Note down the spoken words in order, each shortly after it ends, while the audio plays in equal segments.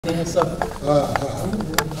सब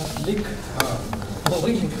लिख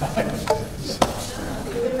वही लिखा है।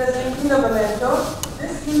 Representing the memento,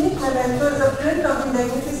 this unique memento is a print of the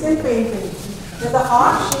magnificent painting with a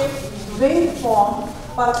heart-shaped winged form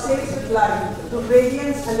pulsates with light to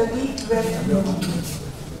radiance and a deep red glow.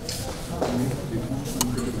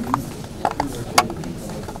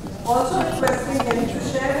 Also requesting him to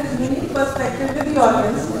share his unique perspective with the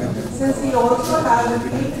audience, since he also has a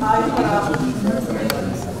unique eye for art.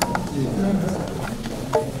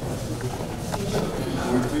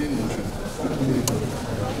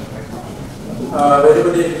 Very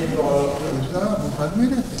good evening to all.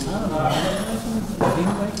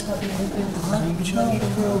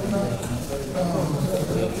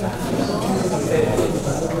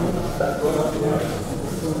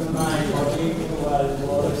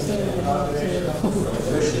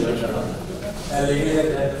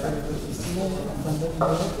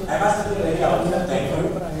 I must be very honest, thank you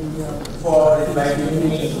for inviting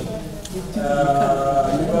me.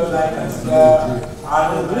 Because I consider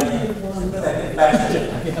art as my second passion,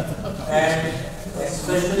 and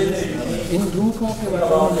especially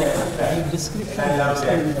about the abstract. I love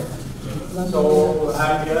that. So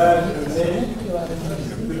I'm here today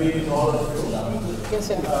to be with all of you.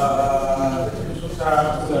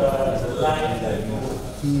 Start the line that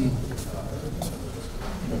you.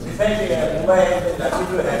 In fact, Mumbai has been lucky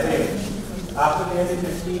to have him after nearly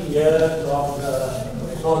 15 years of the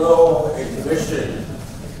solo exhibition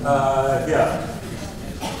here.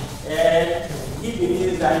 And he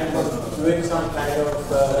believes I was doing some kind of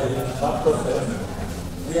thought process.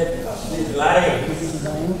 These lines, so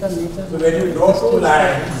when you draw two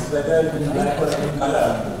lines, whether it is black or any color,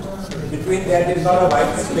 between that is not a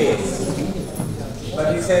white space.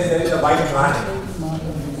 But he says there is a white line.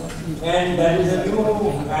 And that is a new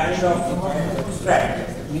kind of abstract.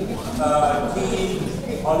 He,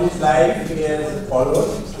 all his life, he has followed.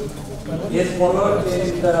 He has followed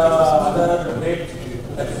in the other great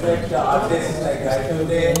abstract artists like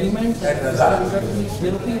Javed and Raza.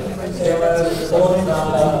 They were both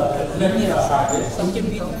artists. And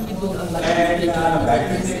back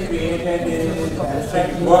then they created his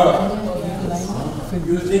abstract work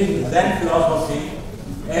using Zen philosophy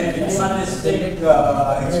and minimalistic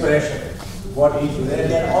expression. What he's doing,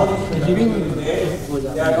 they are all living today.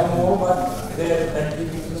 They are no more, but they are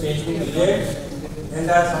continuing to change the village, and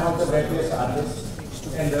they are some of the greatest artists.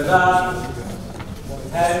 And Raza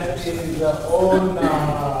has his own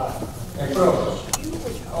approach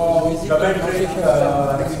of geometric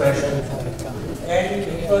expression. And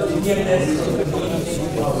it was Indianness in the beginning.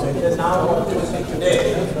 And now what you see today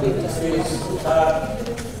is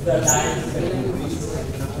the 9th century.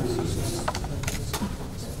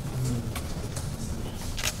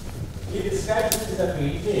 He describes it as a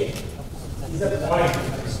painting, is a point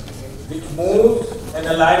which moves and a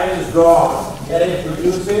line is drawn, and it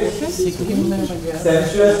produces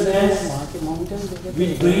sensuousness,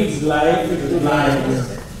 which breathes life into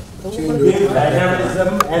lines, with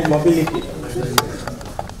dynamism and mobility.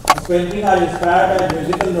 His paintings are inspired by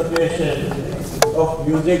musical notation of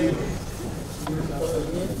music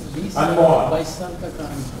unborn.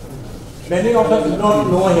 Many of us do not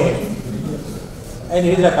know him and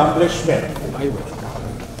his accomplishment.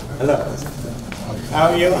 Hello. How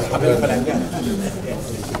are you? We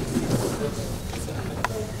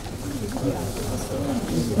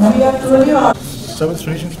are truly honored. Service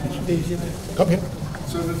station. Come here.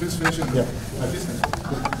 Service station. Yeah.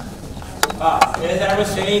 As I was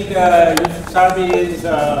saying, Yusuf Sarbi is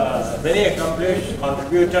a very accomplished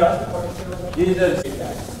contributor. He is a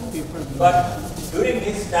but during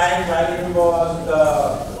this time, while he was the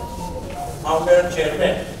founder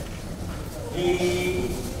chairman, he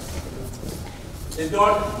did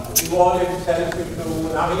not involve himself into,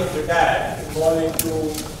 now he is retired, involve into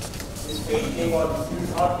his painting or did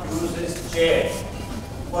not use his chair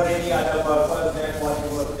for any other purpose than what he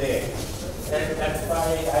was there. And that's why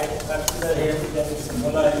I consider him that he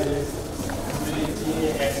symbolizes humility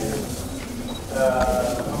and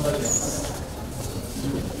humbleness.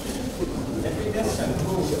 Let me just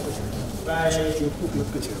conclude by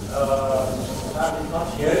I'm not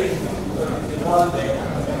hearing because it's involved there.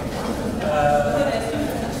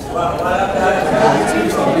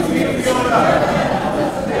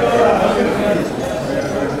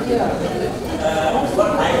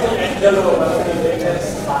 Michelangelo was the greatest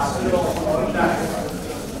master of all time.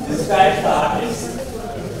 This guy is the artist.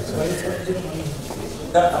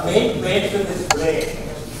 The main page to display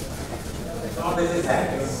not with his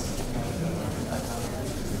hands.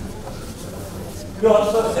 He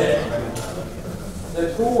also said the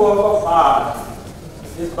true work of art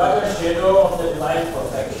is but a shadow of the divine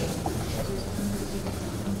perfection.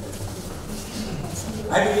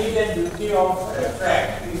 I believe that beauty of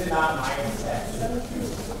abstract is in our mindset.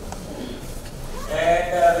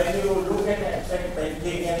 And when you look at abstract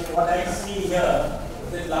painting, and what I see here,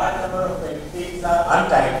 the large number of paintings are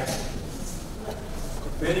untyped.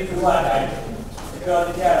 Very few are typed.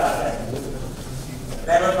 Majority are untyped. And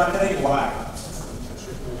I was wondering why.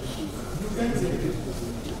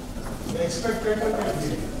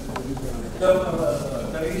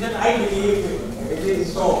 The reason I believe it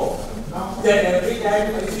is so, that every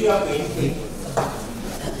time you see a painting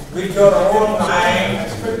with your own mind,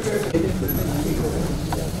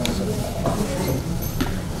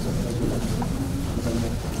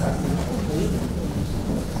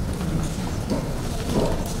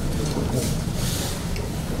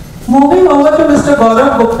 moving over to Mr.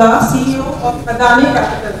 Gaurav Gupta, CEO of Adani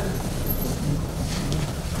Capital.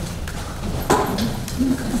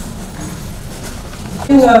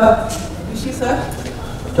 Rishi sir,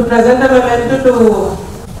 to present a memento to.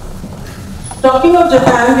 Talking of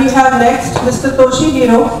Japan, we have next Mr.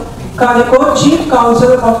 Toshihiro Kaneko, Chief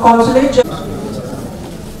Counsel of Consulate General.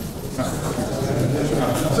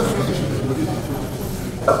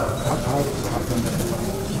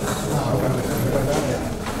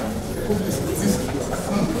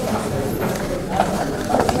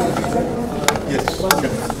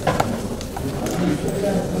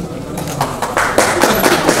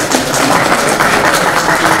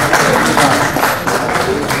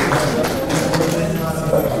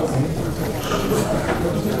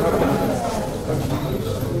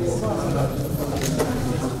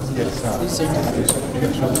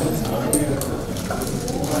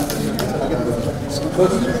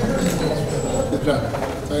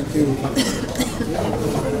 Thank you.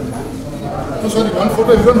 Oh, sorry, one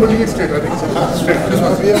photo, everyone holding it straight. I think it's straight. This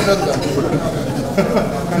one, we have done that.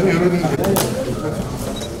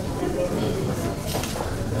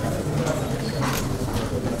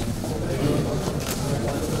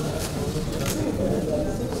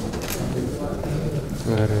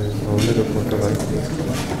 only the photo like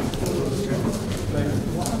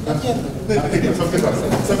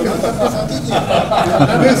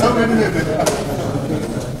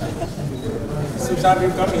So shall we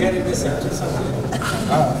come here in the center something?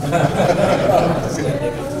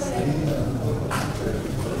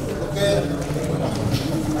 Okay.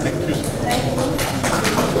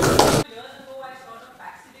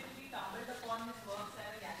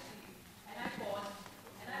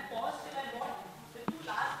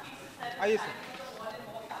 आइए sir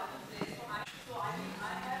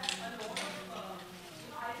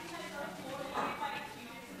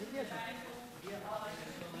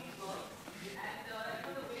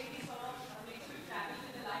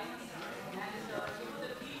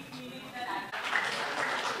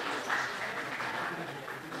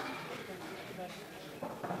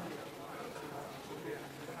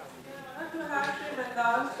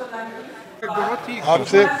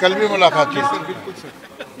आपसे कल भी मुलाकात हुई sir, बिल्कुल sir.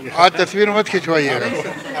 आज तस्वीर मत खिंचवाइएगा,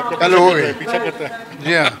 कल हो गई। पीछे करता है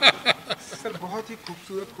जी हाँ सर। बहुत ही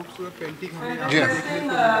खूबसूरत पेंटिंग हमें जी हाँ देखने को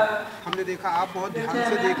मिली। हमने देखा आप बहुत ध्यान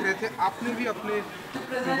से देख रहे थे, आपने भी अपने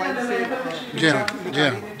मोबाइल से जी हाँ जी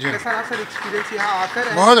हाँ जी हाँ। कैसा रहा सर एक्सपीरियंस यहाँ आकर?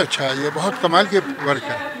 बहुत अच्छा है, ये बहुत कमाल के वर्क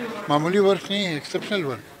है, मामूली वर्क नहीं है, एक्सेप्शनल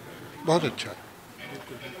वर्क, बहुत अच्छा है।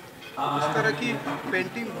 इस तरह की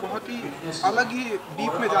पेंटिंग बहुत ही अलग ही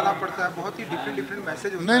डीप में जाना पड़ता है, बहुत ही डिफरेंट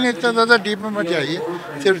मैसेज होता है। नहीं इतना ज़्यादा डीप में मत जाइए,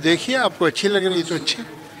 सिर्फ देखिए, आपको अच्छी लग रही है तो अच्छी,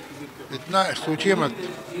 इतना सोचिए मत।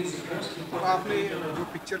 तो आपने जो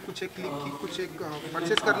पिक्चर कुछ एक क्लिक की, कुछ एक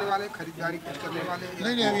परचेस करने वाले, खरीदारी कुछ करने वाले?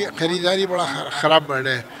 नहीं ये खरीदारी बड़ा ख़राब वर्ड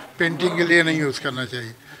है, पेंटिंग के लिए नहीं यूज़ करना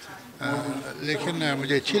चाहिए। लेकिन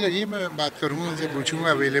मुझे अच्छी लगी, मैं बात करूँगा, उनसे पूछूंगा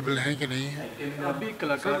अवेलेबल हैं कि नहीं है। अभी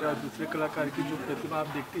कलाकार और दूसरे कलाकार की जो प्रतिभा आप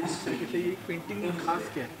देखते हैं, इस तरीके से ये पेंटिंग में खास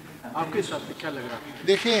क्या है आपके हिसाब से, क्या लग रहा है?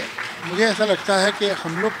 देखिए मुझे ऐसा लगता है कि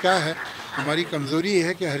हम लोग क्या है, हमारी कमज़ोरी ये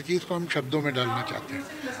है कि हर चीज़ को हम शब्दों में डालना चाहते हैं।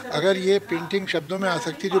 अगर ये पेंटिंग शब्दों में आ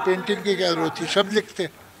सकती जो पेंटिंग की क्या जरूरत थी, शब्द लिखते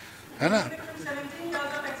है ना।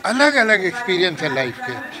 अलग अलग एक्सपीरियंस है लाइफ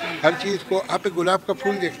के, हर चीज़ को आप एक गुलाब का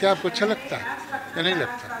फूल देखते हैं, आपको अच्छा लगता है या नहीं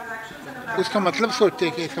लगता, उसका मतलब सोचते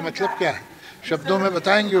हैं कि इसका मतलब क्या है, शब्दों में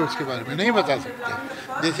बताएंगे उसके बारे में नहीं बता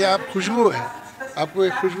सकते। जैसे आप खुशबू है, आपको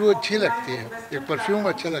एक खुशबू अच्छी लगती है, एक परफ्यूम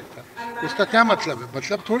अच्छा लगता है, उसका क्या मतलब है,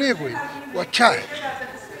 मतलब थोड़ी है कोई, वो अच्छा है।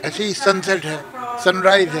 ऐसे ही सनसेट है,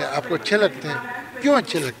 सनराइज़ है, आपको अच्छे लगते हैं, क्यों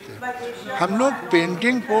अच्छे लगते हैं? हम लोग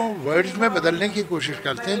पेंटिंग को वर्ड्स में बदलने की कोशिश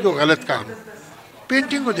करते हैं, जो गलत काम है।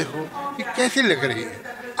 पेंटिंग को देखो कि कैसी लग रही है,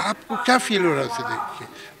 आपको क्या फील हो रहा है उसे देख के।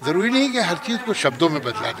 ज़रूरी नहीं कि हर चीज़ को शब्दों में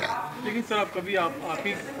बदला जाए। लेकिन सर आप कभी आप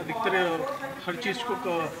ही अधिकतर हर चीज़ को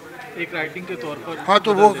एक राइटिंग के तौर पर हाँ,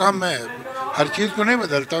 तो वो काम मैं हर चीज़ को नहीं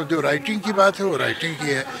बदलता हूँ। जो राइटिंग की बात है वो राइटिंग की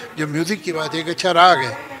है, जो म्यूज़िक की बात है, एक अच्छा राग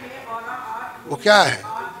है, वो क्या है,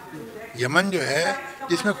 यमन जो है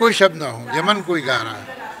जिसमें कोई शब्द ना हो, यमन कोई गा रहा है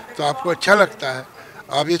तो आपको अच्छा लगता है।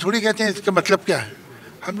 आप ये थोड़ी कहते हैं इसका मतलब क्या है।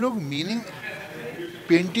 हम लोग मीनिंग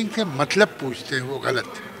पेंटिंग से मतलब पूछते हैं, वो गलत।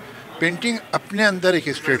 पेंटिंग अपने अंदर एक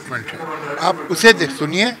स्टेटमेंट है, आप उसे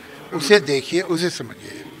सुनिए, उसे देखिए, उसे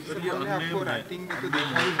समझिए। आपको राइटिंग में तो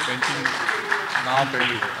देखा ही पेंटिंग ना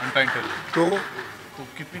पहली अनटाइटल तो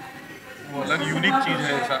कितनी वो अलग यूनिक चीज़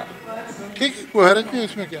है ऐसा। ठीक है, कोई हर्ज नहीं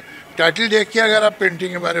उसमें, क्या टाइटल देख के अगर आप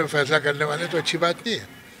पेंटिंग के बारे में फैसला करने वाले तो अच्छी बात नहीं है।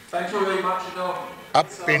 आप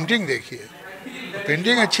पेंटिंग देखिए,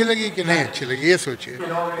 पेंटिंग अच्छी लगी कि नहीं अच्छी लगी ये सोचिए,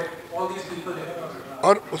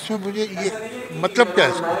 और उसमें मुझे ये मतलब क्या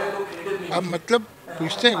है इसको। आप मतलब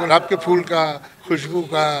पूछते हैं गुलाब के फूल का, खुशबू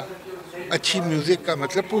का, अच्छी म्यूज़िक का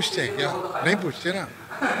मतलब पूछते हैं क्या? नहीं पूछते ना।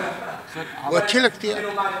 वो अच्छी लगती है।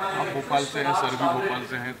 आप भोपाल से हैं, सर भी भोपाल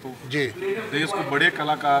से हैं, तो जी, देश को बड़े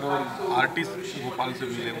कलाकार और आर्टिस्ट भोपाल से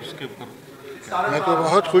मिले, उसके ऊपर मैं तो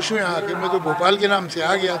बहुत खुश हूँ यहाँ आके। मैं तो भोपाल के नाम से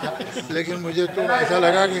आ गया था, लेकिन मुझे तो ऐसा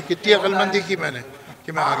लगा कि कितनी अक्लमंदी की मैंने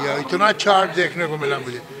कि मैं आ गया। इतना अच्छा आर्ट देखने को मिला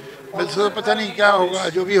मुझे। मैं तो पता नहीं क्या होगा,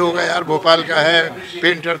 जो भी होगा यार, भोपाल का है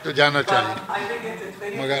पेंटर तो जाना चाहिए।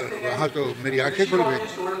 मगर वहाँ तो मेरी आंखें खुल गई,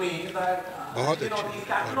 बहुत अच्छी।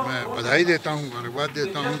 और मैं बधाई देता हूँ, मुबारकबाद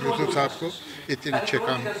देता हूँ यूसुफ साहब को इतने अच्छे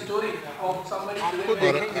काम। आपको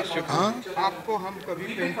देखेंगे, हाँ, आपको हम कभी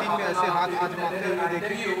पेंटिंग में ऐसे हाथ आजमाते हुए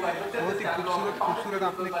देखेंगे। बहुत ही खूबसूरत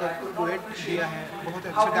आपने पोएट दिया है, बहुत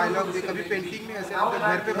अच्छे डायलॉग दिए। कभी पेंटिंग में ऐसे आप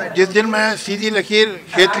घर पे बैठे, जिस दिन मैं सीधी लकीर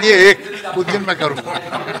खेत लिए एक, उस दिन मैं करूँगा।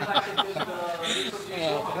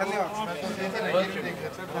 धन्यवाद।